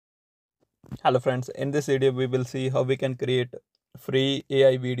Hello friends, in this video we will see how we can create free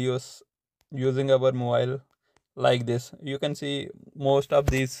AI videos using our mobile like this. You can see most of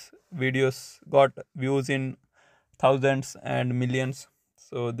these videos got views in thousands and millions.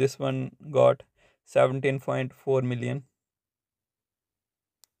 So this one got 17.4 million.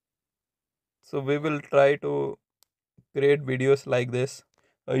 So we will try to create videos like this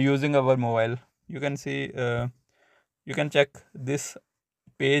using our mobile. You can see you can check this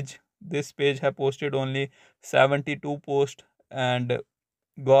page. This page have posted only 72 posts and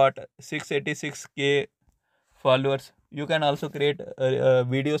got 686K followers. You can also create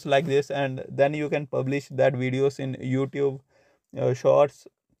videos like this, and then you can publish that videos in YouTube, shorts,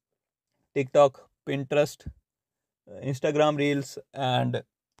 TikTok, Pinterest, Instagram reels, and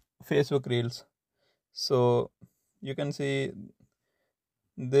Facebook reels. So you can see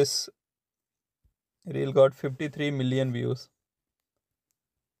this reel got 53 million views.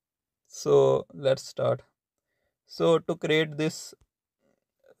 So let's start. So uh, to create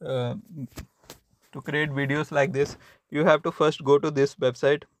videos like this, you have to first go to this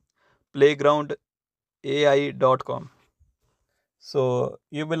website, playgroundai.com. So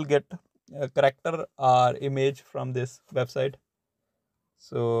you will get a character or image from this website.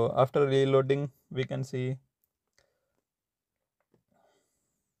 So after reloading, we can see.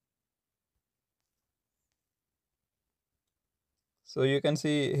 So you can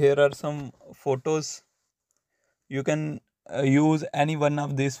see here are some photos. You can use any one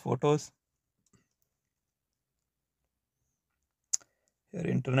of these photos. Your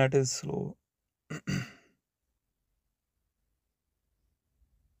internet is slow.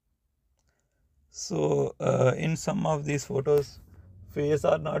 So in some of these photos, face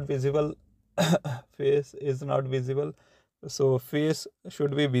are not visible. Face is not visible. So face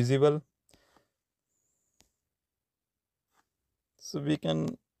should be visible. So we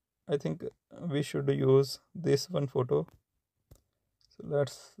can, I think we should use this one photo. So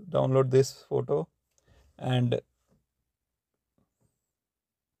let's download this photo, and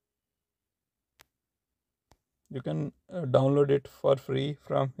you can download it for free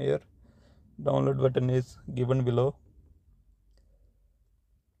from here. Download button is given below.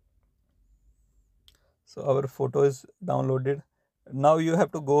 So our photo is downloaded. Now you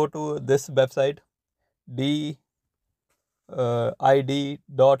have to go to this website,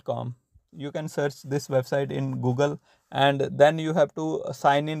 id.com. You can search this website in Google, and then you have to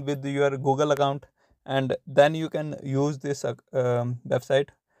sign in with your Google account, and then you can use this website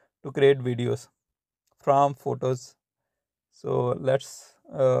to create videos from photos. So let's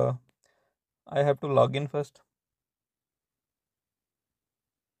I have to log in first.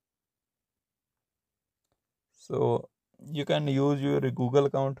 So you can use your Google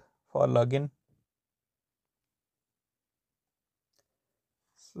account for login.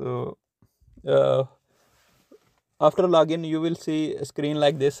 So uh, after login, you will see a screen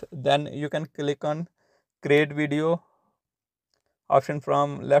like this. Then you can click on create video option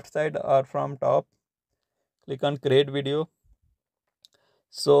from left side or from top. Click on create video.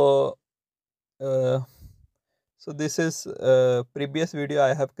 So uh, so this is previous video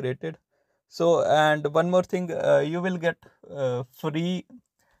I have created. So and one more thing, you will get free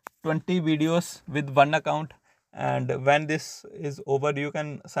 20 videos with one account, and when this is over you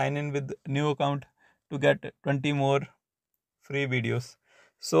can sign in with new account to get 20 more free videos.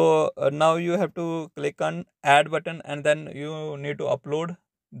 So now you have to click on add button, and then you need to upload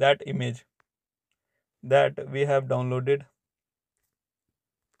that image that we have downloaded.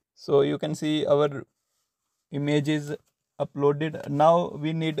 So you can see our image is uploaded. Now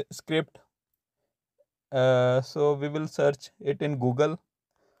we need script. So we will search it in Google.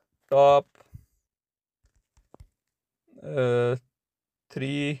 Top 3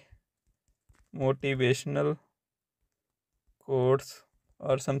 motivational quotes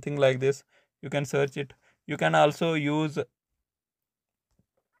or something like this. You can search it. You can also use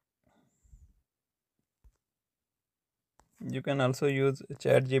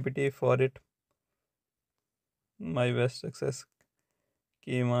chat GPT for it. My best success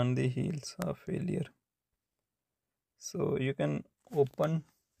came on the heels of failure. So you can open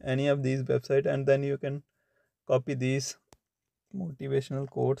any of these website, and then you can copy these motivational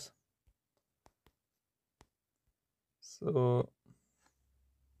quotes. So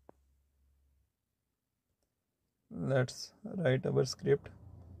let's write our script.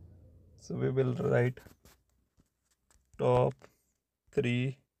 So we will write top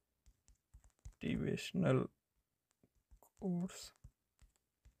 3 motivational quotes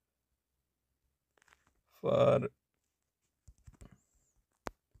for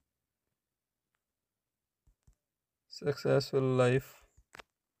successful life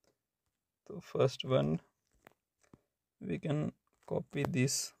So first one, we can copy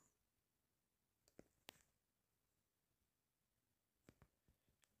this.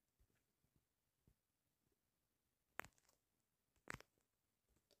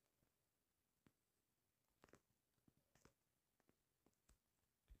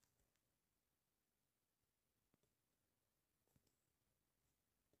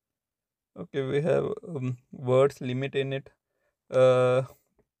 Okay, we have words limit in it. uh,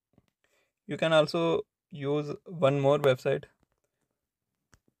 you can also use one more website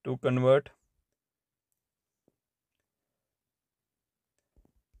to convert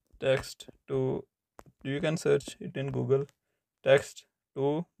text to, you can search it in Google, text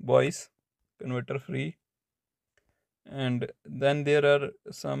to voice converter free. And then there are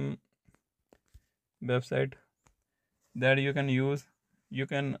some website that you can use. You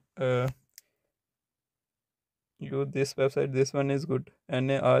can use this website. This one is good,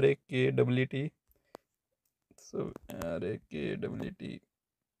 NARAKWT. So RAKWT,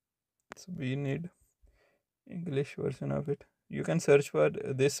 so we need English version of it. You can search for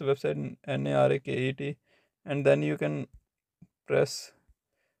this website, NARAKWT, and then you can press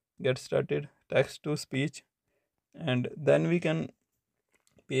get started, text to speech, and then we can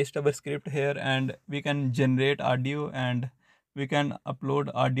paste our script here, and we can generate audio, and we can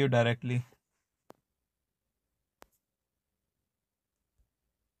upload audio directly.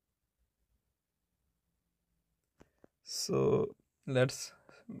 So let's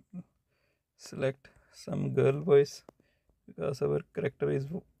select some girl voice because our character is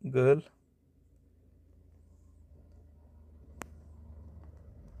girl.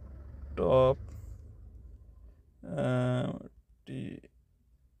 Top motivational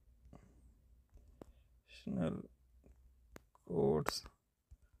quotes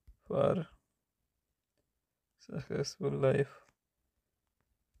for successful life,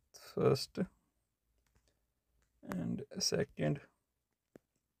 first and second.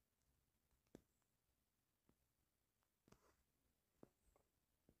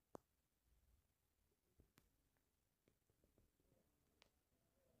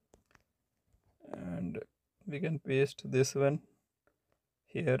 And we can paste this one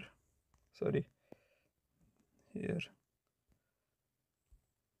here, sorry, here.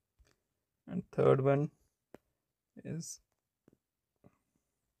 And third one is,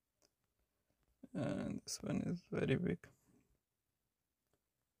 and this one is very big.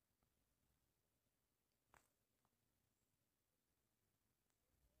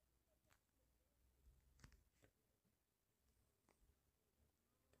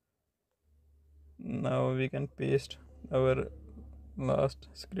 Now we can paste our last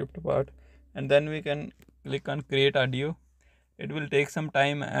script part, and then we can click on create audio. It will take some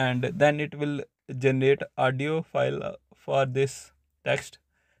time, and then it will generate audio file for this text,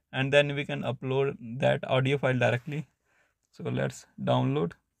 and then we can upload that audio file directly. So let's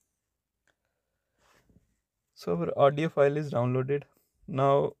download. So our audio file is downloaded.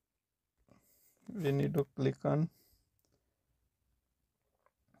 Now we need to click on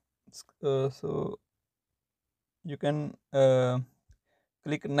so you can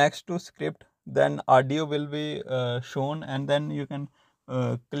click next to script, then audio will be shown, and then you can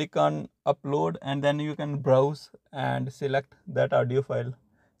click on upload, and then you can browse and select that audio file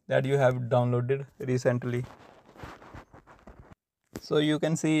that you have downloaded recently. So you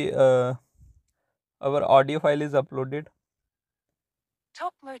can see our audio file is uploaded.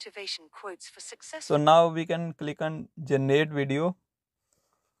 Top motivation quotes for success. So now we can click on generate video,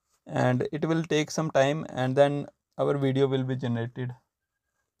 and it will take some time, and then our video will be generated.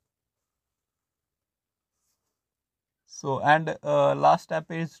 So, and last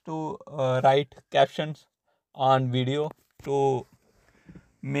step is to write captions on video to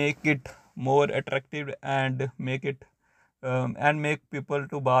make it more attractive, and make it and make people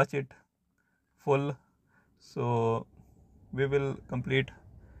to watch it full. So we will complete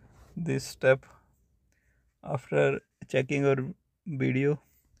this step after checking our video.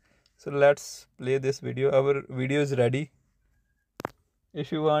 So let's play this video. Our video is ready.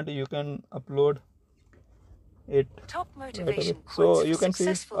 If you want, you can upload it. Top motivation Right, quotes so for you can see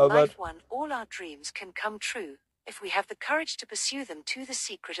successful our life. 1. All our dreams can come true if we have the courage to pursue them. 2. The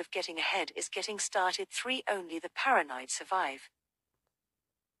secret of getting ahead is getting started. 3. Only the paranoid survive.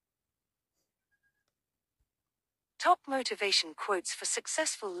 Top motivation quotes for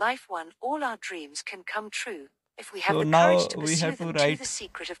successful life. 1. All our dreams can come true if we have So the now courage to we pursue have to them. 2. write The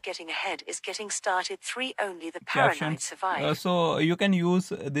secret of getting ahead is getting started. 3. Only the paranoid captions. survive. So you can use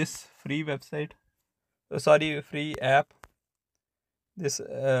this free website, sorry, free app. This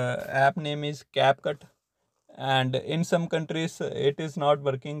app name is CapCut, and in some countries it is not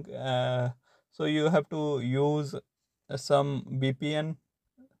working, so you have to use some VPN,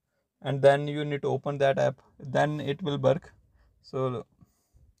 and then you need to open that app, then it will work. So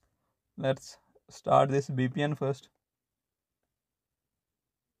let's start this VPN first.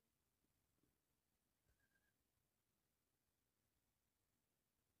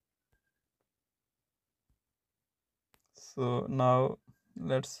 So now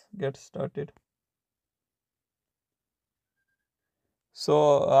let's get started.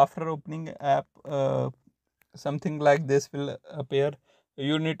 So after opening app, something like this will appear.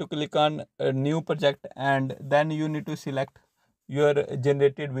 You need to click on a new project, and then you need to select your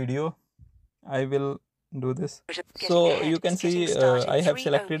generated video. I will do this. Getting So you ahead can is getting see started. I have Three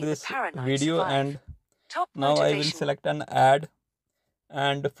selected only the this paranoid video, survive. and Top now I will motivation. select an ad,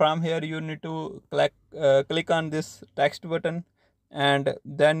 and from here you need to click on this text button, and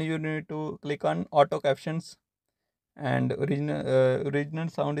then you need to click on auto captions, and original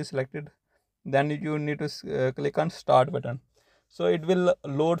sound is selected. Then you need to click on start button. So it will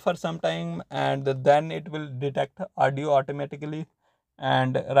load for some time, and then it will detect audio automatically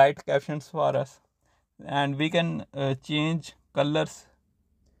and write captions for us, and we can change colors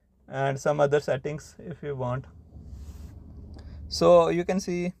and some other settings if you want. So you can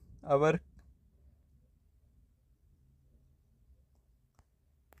see our,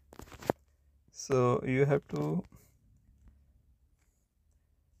 so you have to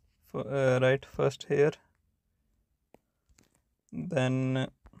write first here, then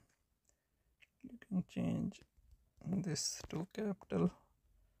you can change this to capital.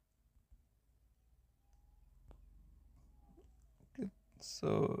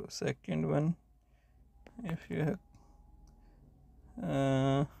 So second one, if you have,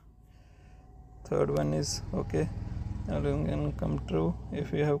 third one is okay. Now can come true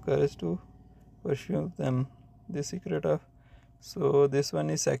if you have courage to pursue them. The secret of, so this one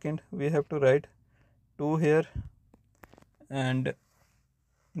is second. We have to write 2 here, and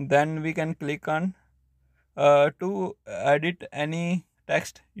then we can click on to edit any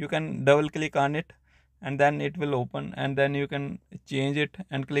text. You can double click on it, and then it will open, and then you can change it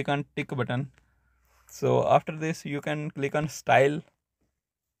and click on tick button. So after this you can click on style,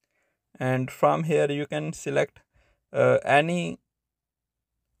 and from here you can select any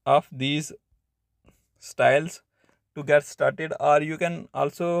of these styles to get started, or you can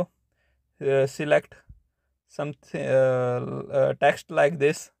also select some text like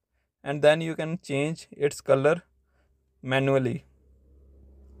this, and then you can change its color manually.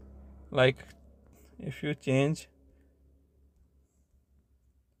 Like if you change,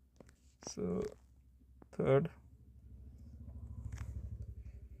 so third,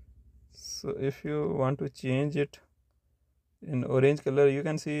 so if you want to change it in orange color, you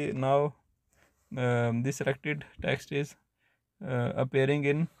can see now the selected text is appearing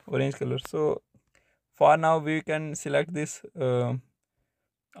in orange color. So for now we can select this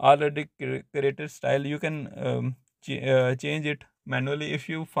already created style. You can change it manually. If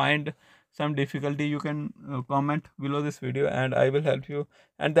you find some difficulty, you can comment below this video and I will help you.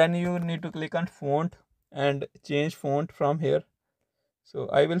 And then you need to click on font and change font from here. So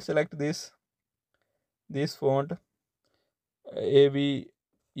I will select this font, AVENIR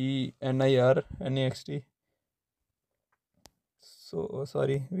NEXT. So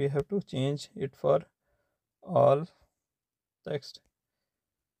sorry, we have to change it for all text.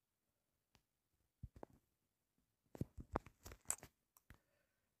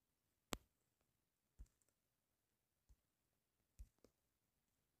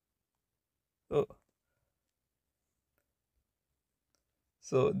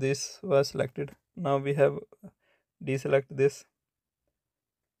 So this was selected. Now we have deselect this.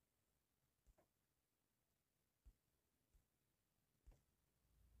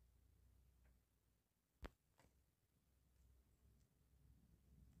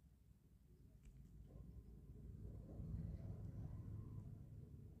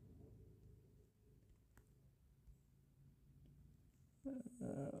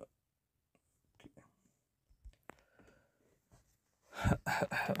 Uh,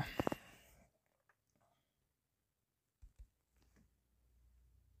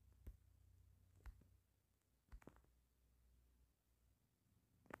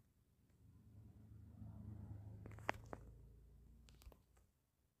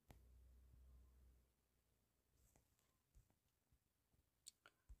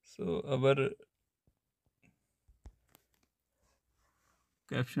 so our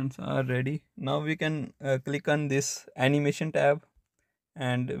captions are ready. Now we can click on this animation tab,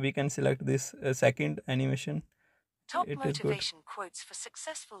 and we can select this second animation. Top It is good. motivation quotes for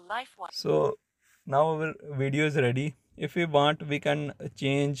successful life. So Now our video is ready. If we want, we can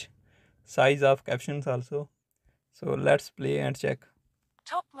change size of captions also. So let's play and check.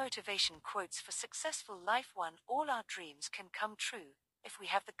 Top motivation quotes for successful life. 1. All our dreams can come true if we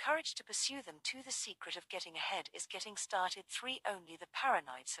have the courage to pursue them. 2. The secret of getting ahead is getting started. 3. Only the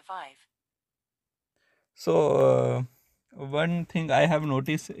paranoid survive. So one thing I have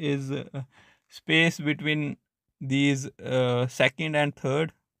noticed is space between these second and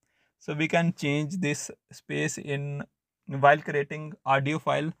third. So we can change this space in while creating audio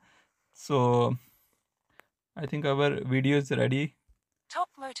file. So I think our video is ready Top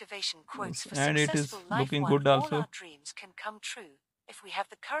motivation quotes for and it is successful life. looking 1. good All also. our dreams can come true if we have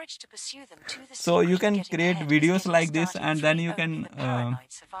the courage to pursue them. 2. The So you secret of can getting create ahead is videos getting like this, started. and then 3. you Only can the paranoid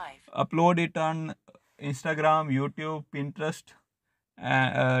survive. upload it on Instagram, YouTube,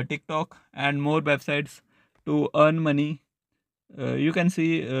 Pinterest, TikTok, and more websites to earn money. You can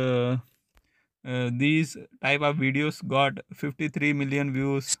see these type of videos got 53 million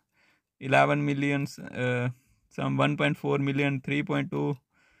views, 11 millions, some 1.4 million, 3.2,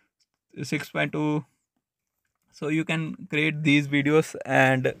 6.2. So you can create these videos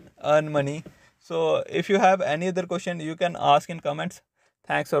and earn money. So if you have any other question, you can ask in comments.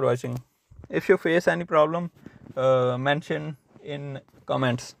 Thanks for watching. If you face any problem, mention in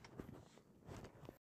comments.